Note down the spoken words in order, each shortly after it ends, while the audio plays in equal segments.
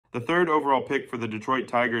The third overall pick for the Detroit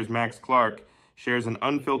Tigers, Max Clark, shares an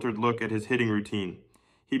unfiltered look at his hitting routine.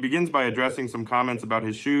 He begins by addressing some comments about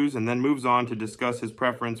his shoes and then moves on to discuss his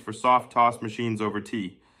preference for soft toss machines over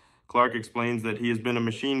tee. Clark explains that he has been a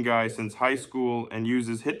machine guy since high school and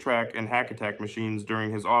uses HitTrack and Hack Attack machines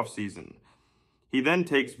during his off-season. He then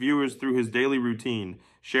takes viewers through his daily routine,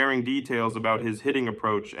 sharing details about his hitting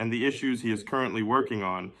approach and the issues he is currently working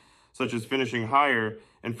on, such as finishing higher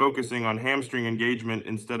and focusing on hamstring engagement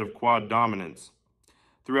instead of quad dominance.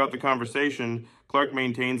 Throughout the conversation, Clark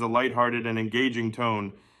maintains a lighthearted and engaging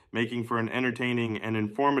tone, making for an entertaining and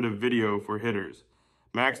informative video for hitters.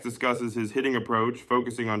 Max discusses his hitting approach,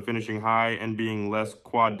 focusing on finishing high and being less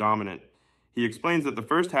quad dominant. He explains that the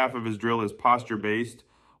first half of his drill is posture-based,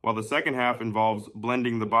 while the second half involves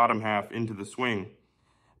blending the bottom half into the swing.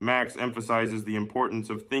 Max emphasizes the importance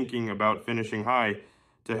of thinking about finishing high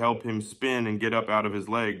to help him spin and get up out of his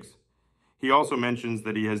legs. He also mentions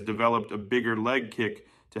that he has developed a bigger leg kick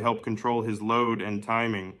to help control his load and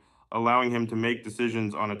timing, allowing him to make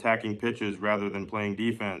decisions on attacking pitches rather than playing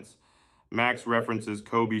defense. Max references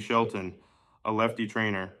Kobe Shelton, a lefty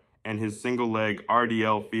trainer, and his single-leg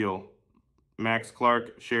RDL feel. Max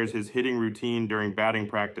Clark shares his hitting routine during batting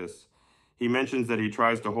practice. He mentions that he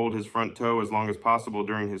tries to hold his front toe as long as possible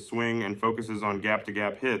during his swing and focuses on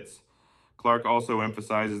gap-to-gap hits. Clark also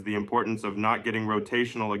emphasizes the importance of not getting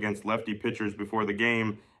rotational against lefty pitchers before the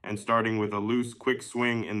game and starting with a loose, quick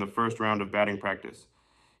swing in the first round of batting practice.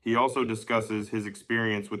 He also discusses his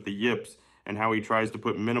experience with the yips and how he tries to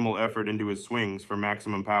put minimal effort into his swings for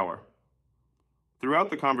maximum power. Throughout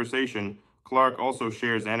the conversation, Clark also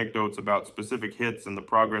shares anecdotes about specific hits and the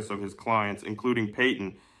progress of his clients, including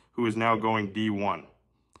Peyton, who is now going D1.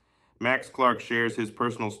 Max Clark shares his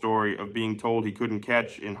personal story of being told he couldn't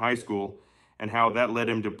catch in high school and how that led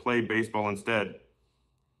him to play baseball instead.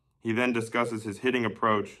 He then discusses his hitting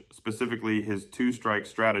approach, specifically his two-strike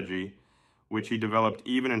strategy, which he developed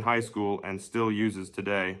even in high school and still uses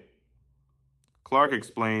today. Clark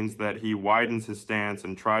explains that he widens his stance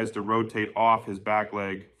and tries to rotate off his back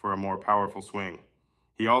leg for a more powerful swing.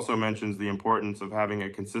 He also mentions the importance of having a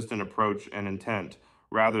consistent approach and intent,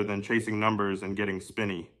 rather than chasing numbers and getting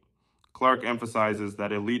spinny. Clark emphasizes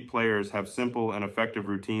that elite players have simple and effective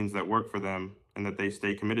routines that work for them and that they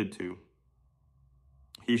stay committed to.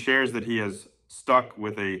 He shares that he has stuck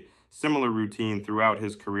with a similar routine throughout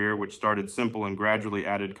his career, which started simple and gradually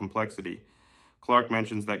added complexity. Clark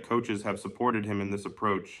mentions that coaches have supported him in this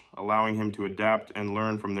approach, allowing him to adapt and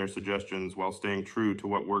learn from their suggestions while staying true to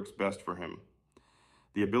what works best for him.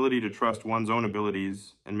 The ability to trust one's own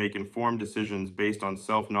abilities and make informed decisions based on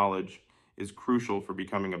self-knowledge is crucial for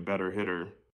becoming a better hitter.